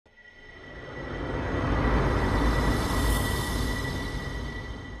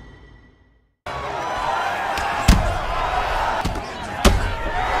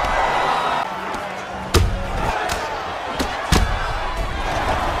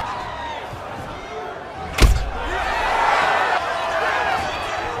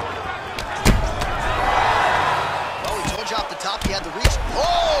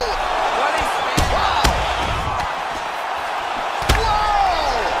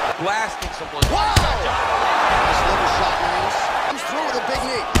blasting someone. Wow! Nice liver shot lands. Comes through with a big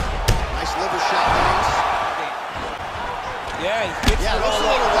knee. Nice liver shot lands. Yeah, he gets it looks all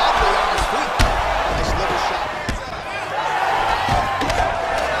a little up. wobbly on his feet. Nice liver shot.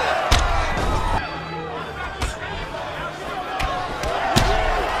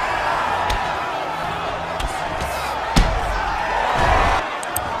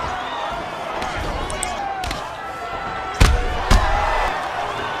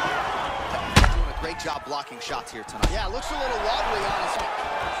 Great job blocking shots here tonight. Yeah, looks a little wobbly on his feet.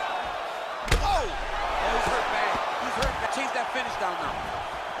 Oh, he's hurt bad. He's hurt bad. Chase that finish down now.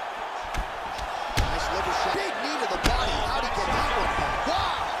 Nice liver shot. Big knee to the body. How'd he get that one?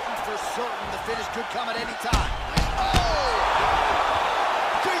 Wow! For certain, the finish could come at any time. Oh!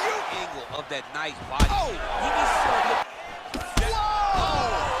 To you! Angle of that nice body. Oh! He needs to start looking.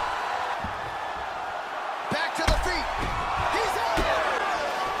 Whoa! Back to the feet. He's out!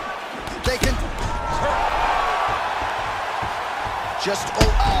 They can... Just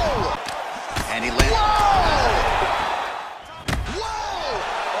oh! And he lands. Whoa! Whoa!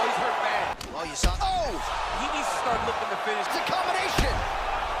 Oh, he's hurt bad. Well, you saw. Oh! He needs to start looking to finish. It's a combination.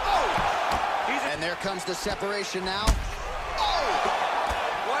 Oh! And there comes the separation now. Oh!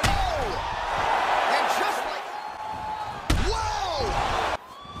 What? Oh! And just like. Whoa!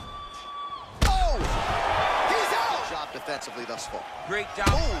 Oh! He's out. Job defensively thus far. Great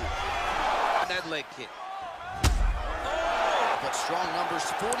job. Ooh. That leg kick. But strong numbers,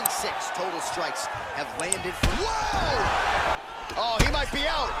 46 total strikes have landed for... Whoa! Oh, he might be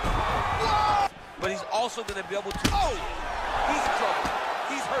out. Whoa! But he's also going to be able to... Oh! He's in trouble.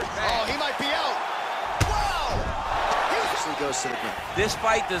 He's hurt bad. Oh, he might be out. Whoa! He actually goes to the ground. This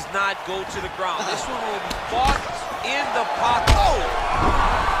fight does not go to the ground. This one will be fought in the pocket. Oh!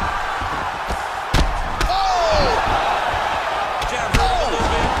 Oh! Jab hurt a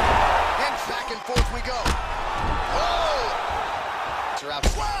little bit. And back and forth we go. Oh! Out.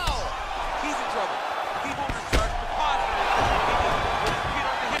 Wow! He's in trouble. He won't return to the pocket.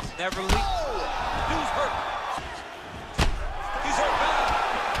 Never leave. Oh! Dude's hurt. He's hurt bad.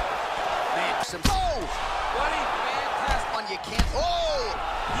 Man, some... Oh! What a fantastic one. You can't... Oh!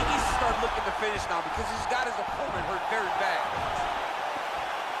 He needs to start looking to finish now because he's got his opponent hurt very bad.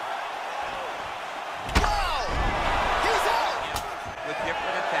 Wow! He's out! With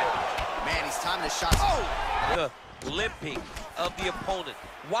different attacks. Man, he's timing his shots. Oh! The limping of the opponent.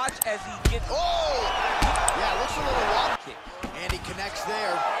 Watch as he gets... Oh! Yeah, looks a little wobbly. And he connects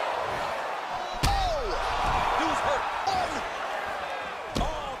there. Oh! Dude's hurt. One!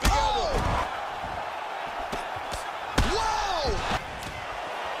 Oh, big elbow. Whoa!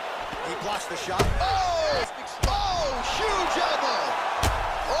 He blocks the shot. Oh! Oh, huge elbow!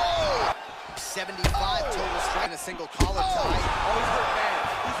 Oh! 75 total strike and a single collar tie. Oh, he's hurt bad.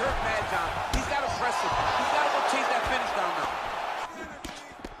 He's hurt bad, John. He's got to press it. He's got to go chase that finish down now.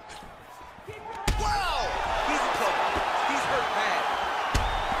 Wow! He's in trouble. He's hurt bad.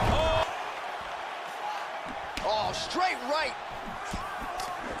 Oh! Oh, straight right.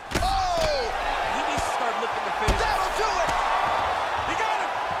 Oh! He needs to start looking to finish. That'll do it! He got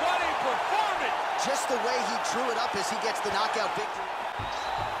him! What a performance! Just the way he drew it up as he gets the knockout victory.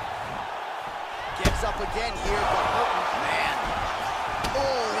 Gets up again here, but hurting. Man.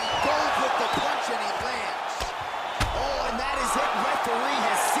 Oh, he goes with the punch and he lands. Oh, and that is it. Referee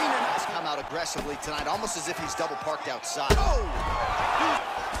has seen it. He's come out aggressively tonight, almost as if he's double parked outside. Oh!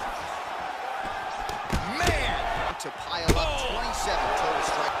 Man! To pile up 27 total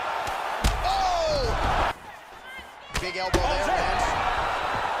strike. Oh! Big elbow there, man.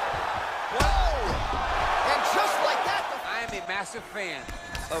 Whoa! And just like that, I am a massive fan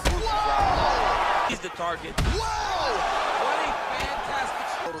of Ruth's Rock. He's the target. Whoa! What a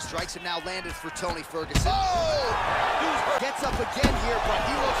fantastic... Total strikes have now landed for Tony Ferguson. Oh! Gets up again here, but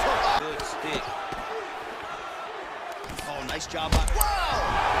he looks hurt. Good stick. Oh, nice job on... Wow!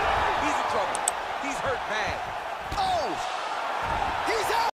 He's in trouble. He's hurt bad. Oh! He's out!